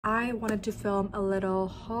I wanted to film a little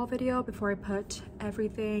haul video before I put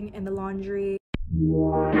everything in the laundry.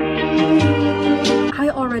 I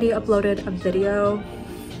already uploaded a video,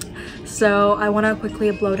 so I want to quickly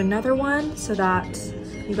upload another one so that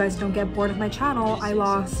you guys don't get bored of my channel. I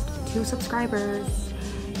lost 2 subscribers,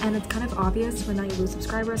 and it's kind of obvious when I lose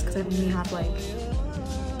subscribers because I only have like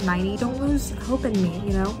 90. Don't lose hope in me,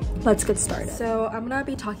 you know? Let's get started. So I'm gonna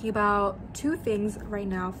be talking about 2 things right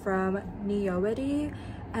now from neoity.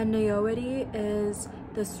 And neoity is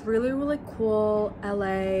this really cool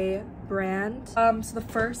LA brand. So the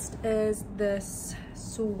first is this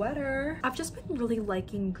sweater. I've just been really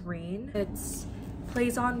liking green. It's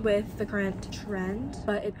plays on with the current trend,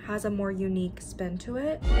 but it has a more unique spin to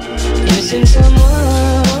it.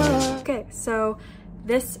 Okay, so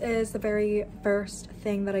this is the very first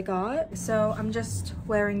thing that I got. So I'm just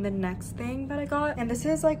wearing the next thing that I got. And this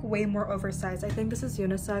is like way more oversized. I think this is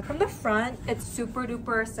unisex. From the front, it's super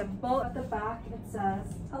duper simple. At the back, it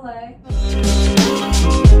says LA.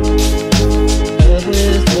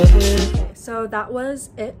 Okay, so that was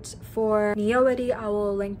it for neoity. I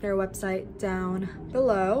will link their website down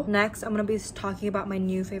below. Next, I'm gonna be talking about my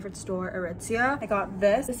new favorite store, Aritzia. I got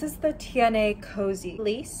this. This is the TNA Cozy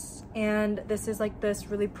Fleece. And this is like this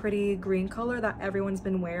really pretty green color that everyone's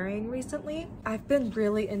been wearing recently. I've been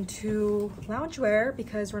really into loungewear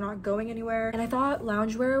because we're not going anywhere, and I thought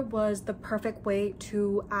loungewear was the perfect way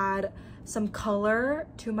to add some color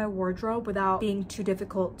to my wardrobe without being too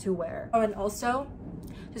difficult to wear. Oh, and also,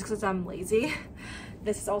 just because I'm lazy,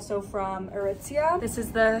 this is also from Aritzia. This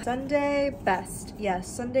is the Sunday Best. Yes,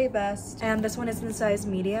 Sunday Best. And this one is in a size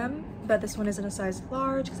medium, but this one is in a size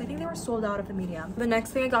large because I think they were sold out of the medium. The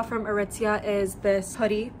next thing I got from Aritzia is this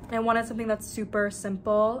hoodie. I wanted something that's super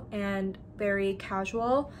simple and very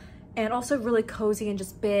casual and also really cozy and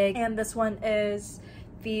just big. And this one is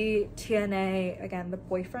the TNA, again, the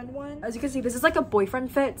boyfriend one. As you can see, this is like a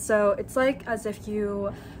boyfriend fit, so it's like as if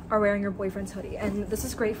you are wearing your boyfriend's hoodie. And this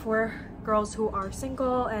is great for girls who are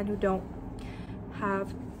single and who don't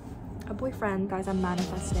have a boyfriend. Guys, I'm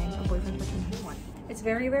manifesting a boyfriend for 2021. It's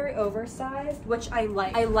very oversized, which I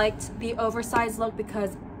like. I liked the oversized look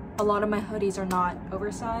because a lot of my hoodies are not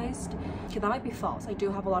oversized. Okay, that might be false. I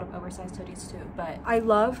do have a lot of oversized hoodies too, but I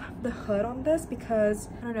love the hood on this because,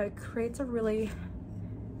 I don't know, it creates a really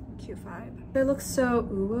cute vibe. It looks so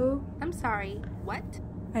ooh. I'm sorry, what?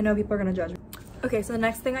 I know people are gonna judge me. Okay, so the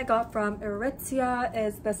next thing I got from Aritzia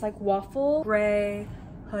is this like waffle gray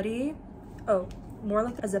hoodie. Oh, more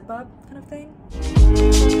like a zip up kind of thing.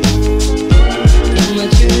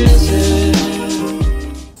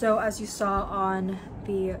 So as you saw on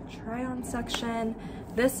the try on section,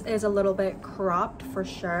 this is a little bit cropped for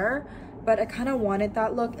sure, but I kind of wanted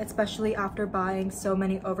that look, especially after buying so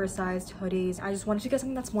many oversized hoodies. I just wanted to get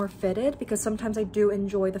something that's more fitted because sometimes I do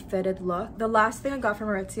enjoy the fitted look. The last thing I got from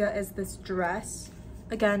Aritzia is this dress,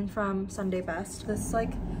 again from Sunday Best. This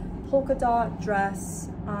like polka dot dress.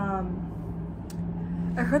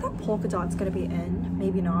 I heard that polka dot's gonna be in,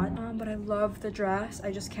 maybe not, but I love the dress.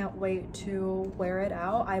 I just can't wait to wear it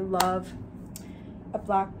out. I love a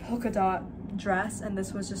black polka dot dress, and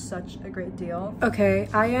this was just such a great deal. Okay,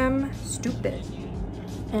 I am stupid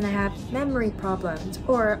and I have memory problems,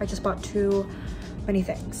 or I just bought too many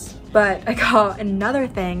things. But I got another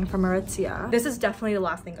thing from Aritzia. This is definitely the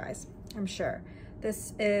last thing, guys, I'm sure.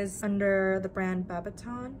 This is under the brand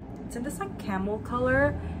Babaton. It's in this like camel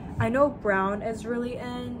color. I know brown is really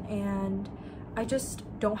in, and I just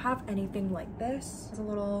don't have anything like this. There's a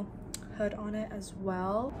little hood on it as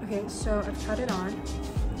well. Okay, so I've tried it on.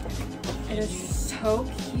 It is so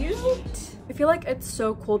cute. I feel like it's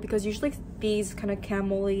so cool because usually these kind of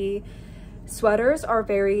camel-y sweaters are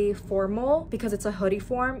very formal because it's a hoodie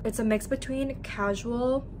form. It's a mix between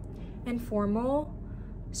casual and formal.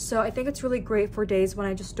 So I think it's really great for days when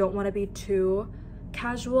I just don't want to be too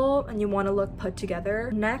casual and you want to look put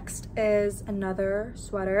together. Next is another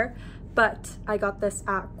sweater, but I got this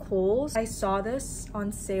at Kohls. I saw this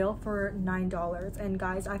on sale for $9, and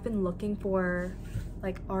guys, I've been looking for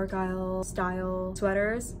like Argyle style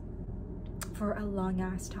sweaters for a long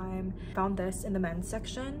ass time. Found this in the men's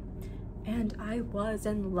section and I was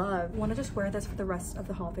in love. I want to just wear this for the rest of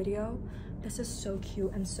the haul video. This is so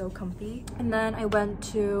cute and so comfy. And then I went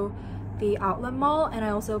to the outlet mall and I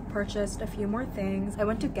also purchased a few more things. I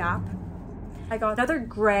went to Gap. I got another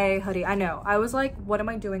gray hoodie. I know, I was like, what am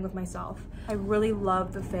I doing with myself? I really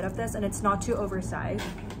love the fit of this and it's not too oversized.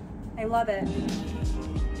 I love it.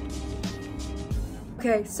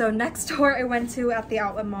 Okay, so next store I went to at the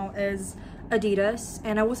outlet mall is Adidas,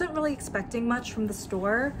 and I wasn't really expecting much from the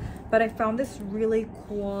store, but I found this really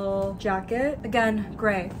cool jacket. Again,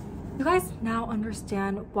 gray. You guys now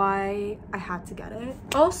understand why I had to get it.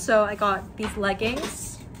 Also, I got these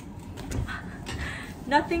leggings.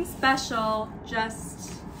 Nothing special,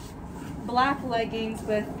 just black leggings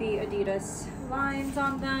with the Adidas lines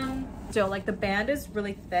on them. So like the band is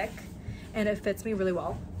really thick and it fits me really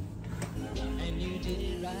well.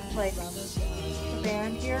 Like the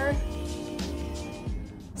band here.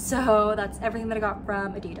 So that's everything that I got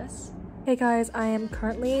from Adidas. Hey guys, I am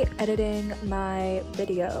currently editing my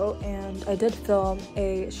video and I did film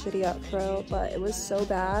a shitty outro, but it was so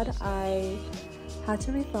bad I had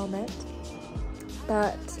to refilm it.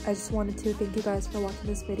 But I just wanted to thank you guys for watching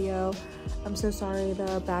this video. I'm so sorry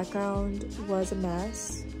the background was a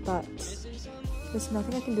mess, but there's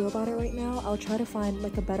nothing I can do about it right now. I'll try to find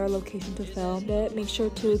like a better location to film it. Make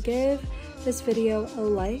sure to give this video a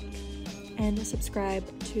like and subscribe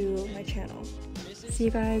to my channel. See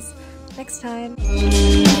you guys next time.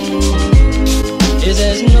 Is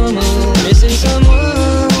as normal missing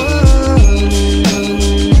someone?